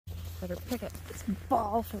Better pick up this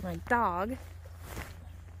ball for my dog.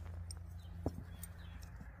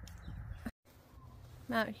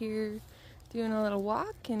 I'm out here doing a little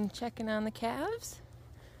walk and checking on the calves.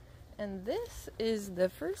 And this is the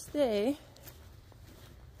first day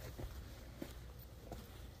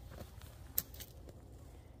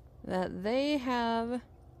that they have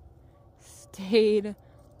stayed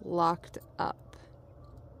locked up.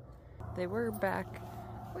 They were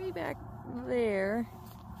way back there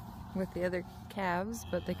with the other calves,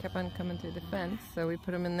 but they kept on coming through the fence, so we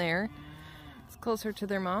put them in there. It's closer to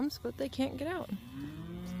their moms, but they can't get out.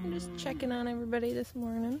 So I'm just checking on everybody this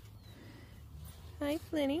morning. Hi,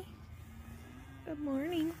 Flinny. Good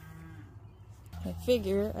morning. I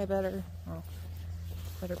figure I better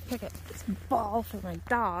pick up this ball for my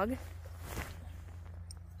dog.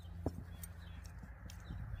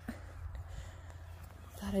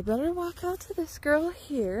 Thought I better walk out to this girl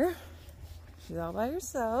here. She's all by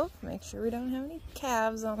herself. Make sure we don't have any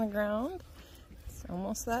calves on the ground. It's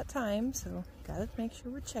almost that time, so gotta make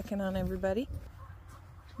sure we're checking on everybody.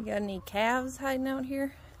 You got any calves hiding out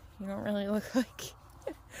here? You don't really look like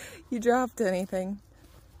you dropped anything.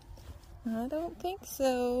 I don't think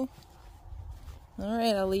so.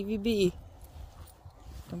 Alright, I'll leave you be.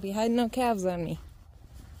 Don't be hiding no calves on me.